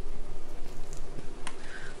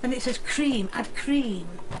 And it says cream, add cream.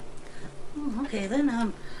 Oh, okay then,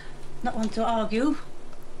 I'm not one to argue.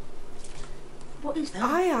 What is that?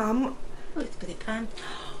 I am. Oh, it's a bloody pan.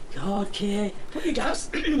 God, okay. What it does.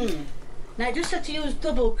 Now I just had to use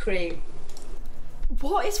double cream.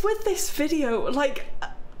 What is with this video? Like,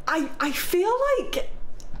 I feel like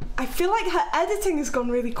her editing has gone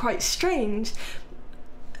really quite strange.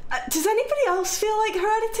 Does anybody else feel like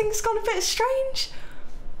her editing's gone a bit strange?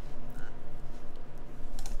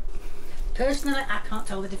 Personally, I can't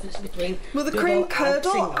tell the difference between With the cream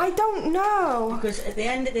curdle? I don't know. Because at the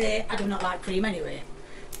end of the day, I do not like cream anyway.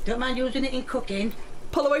 Don't mind using it in cooking.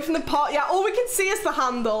 Pull away from the pot. Yeah, all we can see is the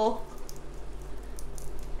handle.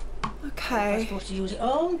 Okay. I'm supposed to use it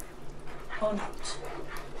all or not.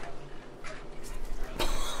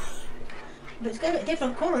 But it's got a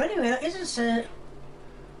different colour anyway. That isn't.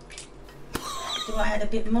 Do I add a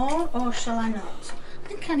bit more or shall I not? I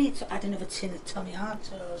think I need to add another tin of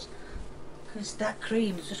tomatoes because that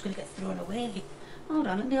cream is just going to get thrown away. Hold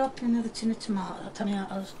on, let me open another tin of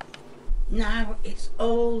tomatoes. Now it's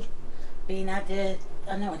all been added.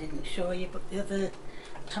 I know I didn't show you, but the other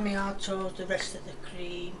tomatoes, the rest of the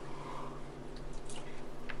cream.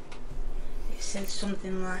 It said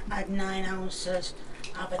something like add 9 ounces,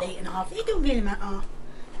 I've had 8.5. It don't really matter.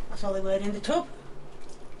 That's all they were in the tub.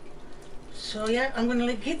 So yeah, I'm going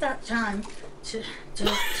to give that time to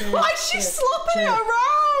Why is she slopping it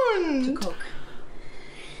around? To cook.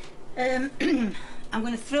 I'm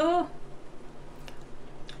going to throw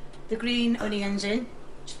the green onions in,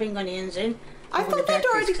 spring onions in. I thought they'd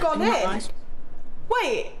already gone in.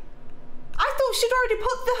 Wait, I thought she'd already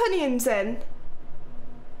put the onions in.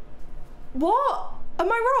 What?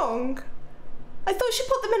 Am I wrong? I thought she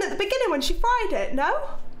put them in at the beginning when she fried it,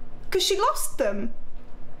 no? Because she lost them.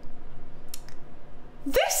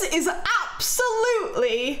 This is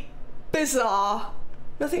absolutely bizarre.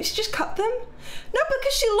 I think she just cut them. No,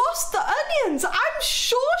 because she lost the onions. I'm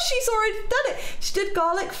sure she's already done it. She did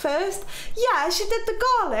garlic first. Yeah, she did the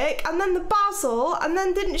garlic and then the basil, and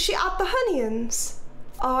then didn't she add the onions?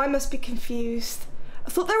 Oh, I must be confused.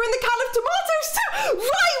 I thought they were in the can of tomatoes too.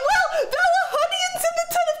 Right, well, there were onions in the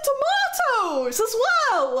tin of tomatoes as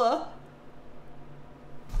well.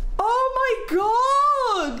 Oh my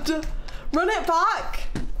God. Run it back.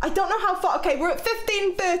 I don't know how far. Okay, we're at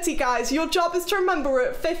 15:30, guys. Your job is to remember we're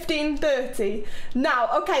at 15:30. Now,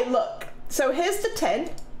 okay, look. So here's the tin.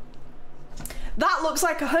 That looks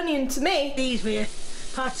like a onion to me. These were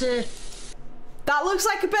part of... That looks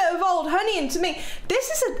like a bit of old onion to me. This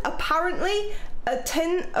is apparently a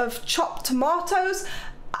tin of chopped tomatoes.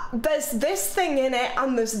 There's this thing in it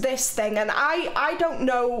and there's this thing, and I don't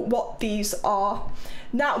know what these are.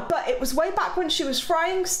 Now, but it was way back when she was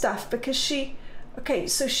frying stuff, because she... Okay,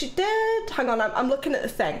 so she did... Hang on, I'm looking at the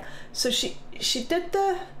thing. So she did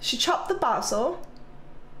the... She chopped the basil.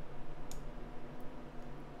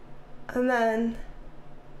 And then...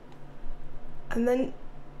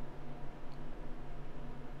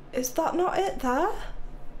 Is that not it there?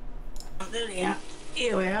 There we are.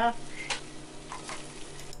 Here we are.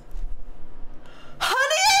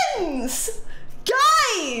 Onions!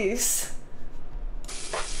 Guys!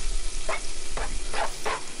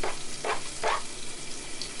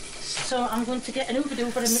 So I'm going to get an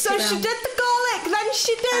overdue for a mix. So she did the garlic, then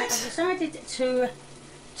she did... I decided to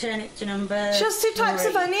turn it to number... She has two types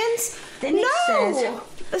of onions? Then it No!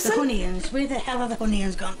 says the onions. Where the hell are the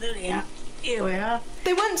onions gone? There they are. Here we are.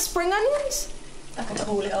 They weren't spring onions? I can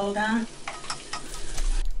hold it all down.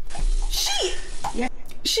 Yeah.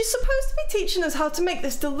 She's supposed to be teaching us how to make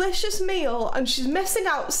this delicious meal, and she's missing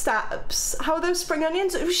out steps. How are those spring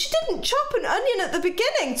onions? She didn't chop an onion at the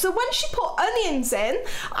beginning, so when she put onions in,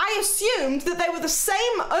 I assumed that they were the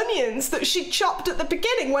same onions that she chopped at the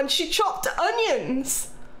beginning when she chopped onions.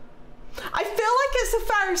 I feel like it's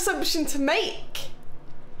a fair assumption to make.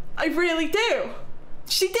 I really do.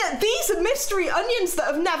 She did. These are mystery onions that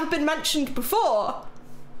have never been mentioned before.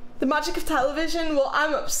 The magic of television? Well,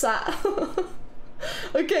 I'm upset.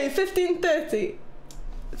 Okay, 15:30.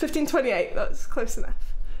 15:28, that's close enough.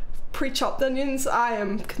 Pre-chopped onions, I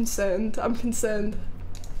am concerned. I'm concerned.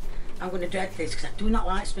 I'm going to dread this because I do not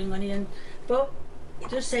like spring onion. But it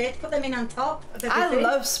does say it, put them in on top of everything. I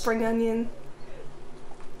love spring onion.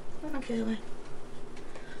 Okay,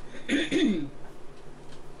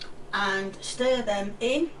 and stir them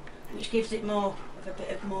in, which gives it more of a bit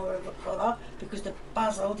of more of a colour, because the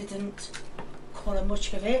basil didn't colour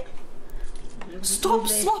much of it. Stop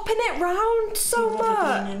slopping it round so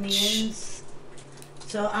much.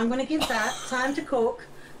 So I'm going to give that time to cook,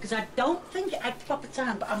 because I don't think it had proper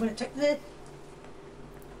time, but I'm going to take the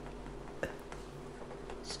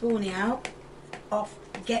spoonie out,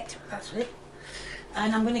 that's it.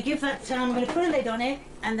 And I'm going to give that time, I'm going to put a lid on it,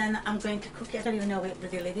 and then I'm going to cook it. I don't even know where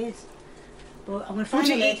the lid is. But I'm going to find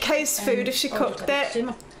Would you eat Kay's food if she cooked it?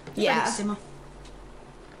 Simmer. Yeah. Simmer.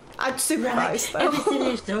 I'd supervise though. Everything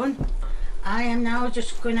is done. I am now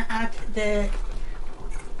just going to add the,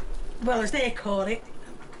 well, as they call it,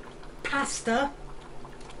 pasta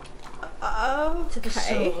to the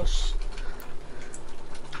sauce.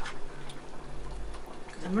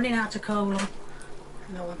 I'm running out of cola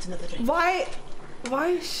and I want another drink. Why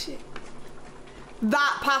is she...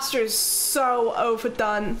 That pasta is so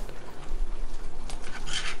overdone.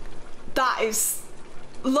 That is...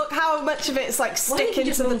 Look how much of it's like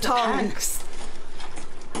sticking to the tongs.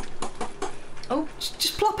 Oh,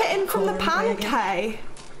 just plop it in from the pan, Kay.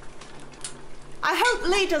 I hope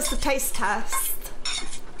Lee does the taste test.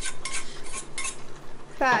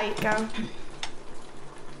 There you go.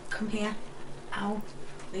 Come here. Ow.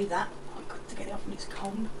 Leave that. I've got to get it off and it's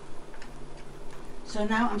cold. So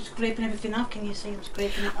now I'm scraping everything off. Can you see I'm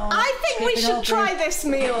scraping it off? I think we should try this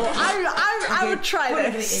meal. I would try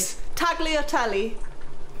this. Tagliatelle.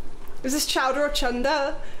 Is this chowder or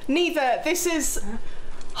chunder? Neither. This is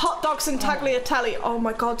hot dogs and tagliatelle. Oh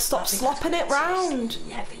my god, stop slopping it round.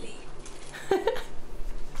 Heavily.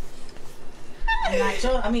 Right,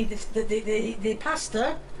 so I mean the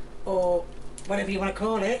pasta, or whatever you want to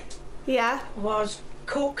call it, was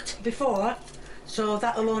cooked before, so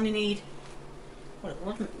that'll only need, well, it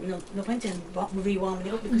wasn't, no point in rewarming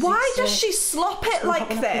it up, because why does she slop it like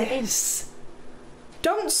this?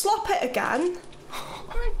 Don't slop it again.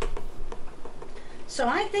 So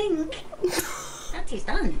I think that is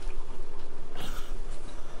done.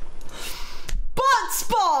 Butt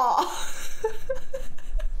spot!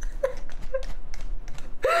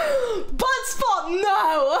 Butt spot,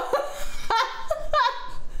 no!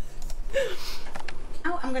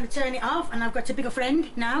 Oh, I'm going going to turn it off, and I've got a bigger friend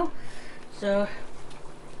now. So.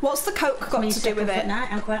 What's the Coke got to do with it?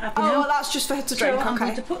 Night. I'm quite happy now. well, that's just for her to drink. So I'm okay.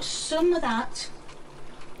 going to put some of that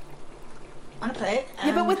on a plate.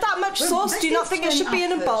 Yeah, but with that much sauce, do you not think it should be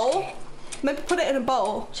in a bowl? Maybe put it in a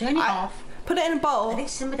bowl. Turn it off. Put it in a bowl. Let it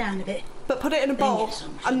simmer down a bit. But put it in a bowl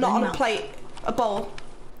and not on a plate. A bowl.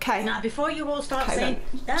 Okay. Now, before you all start saying,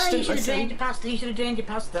 you should have drained your pasta, you should have drained your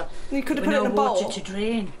pasta. You could have put it in a bowl. Water to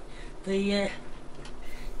drain. The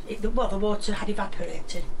water had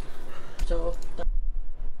evaporated. So.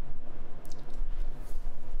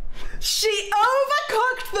 She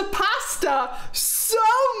overcooked the pasta so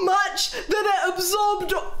much that it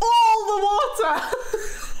absorbed all the water.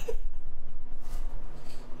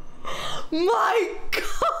 My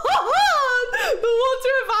God! The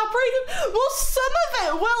water evaporated. Well, some of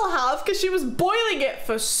it will have because she was boiling it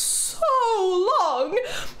for so long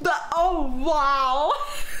that, oh wow.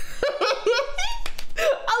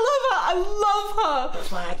 I love her.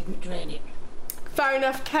 That's why I didn't drain it. Fair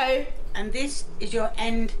enough, Kay. And this is your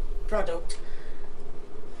end product.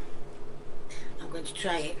 I'm going to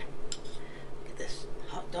try it. Get this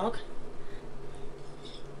hot dog.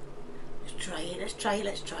 Let's try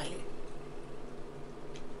it.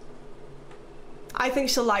 I think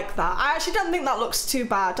she'll like that. I actually don't think that looks too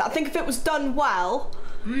bad. I think if it was done well.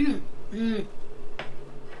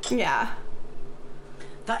 Yeah.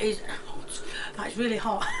 That is hot. That is really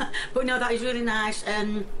hot. But no, that is really nice.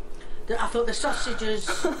 I thought the sausages,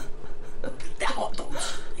 the hot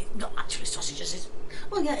dogs, not actually sausages.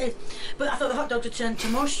 Well, yeah, it is. But I thought the hot dogs would turn to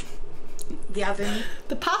mush. They haven't.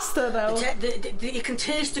 The pasta, though. You can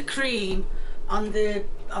taste the cream on the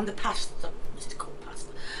pasta. It's called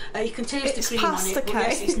pasta. You can taste the cream on it. But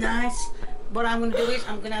yes, it's nice. What I'm going to do is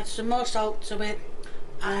I'm going to add some more salt to it.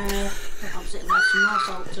 I'm sitting there, some more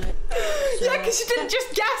salt to it. So, yeah, because you didn't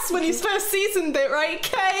just guess when you first seasoned it, right,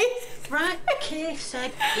 Kay? Right, Kay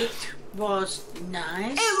said it was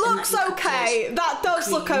nice. It looks okay. That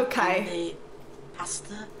does look okay. The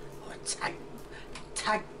pasta or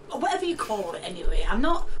tag, or whatever you call it anyway. I'm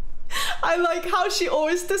not. I like how she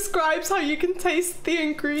always describes how you can taste the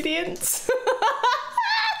ingredients.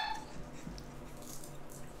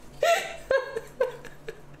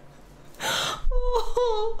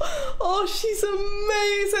 Oh, she's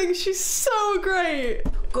amazing. She's so great.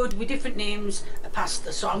 Good with different names of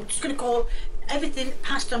pasta. So I'm just going to call everything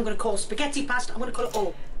pasta. I'm going to call spaghetti pasta. I'm going to call it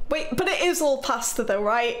all. Wait, but it is all pasta though,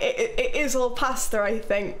 right? It is all pasta, I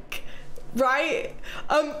think. Right?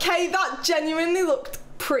 Kay, that genuinely looked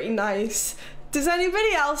pretty nice. Does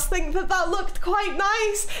anybody else think that that looked quite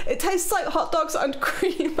nice? It tastes like hot dogs and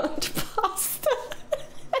cream and pasta.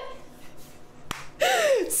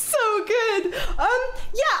 So good.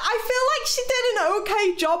 Yeah, I feel like she did an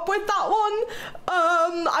okay job with that one.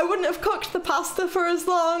 I wouldn't have cooked the pasta for as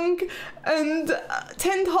long. And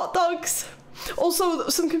tinned hot dogs. Also,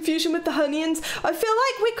 some confusion with the onions. I feel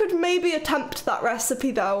like we could maybe attempt that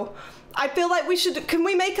recipe though. I feel like we should. Can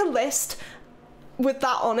we make a list with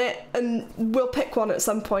that on it and we'll pick one at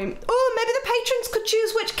some point? Oh, maybe the patrons could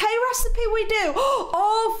choose which K recipe we do.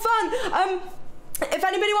 Oh, fun. If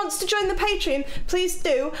anybody wants to join the Patreon, please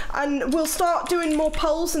do, and we'll start doing more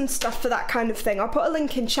polls and stuff for that kind of thing. I'll put a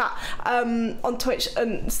link in chat on Twitch,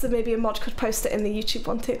 and so maybe a mod could post it in the YouTube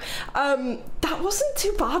one too. That wasn't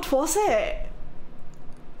too bad, was it?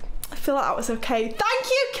 I feel like that was okay. Thank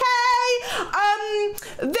you,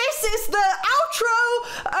 Kay! This is the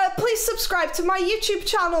outro. Please subscribe to my YouTube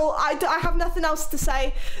channel. I have nothing else to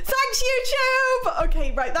say. Thanks, YouTube!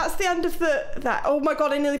 Okay, right, that's the end of that. Oh my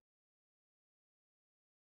god, I nearly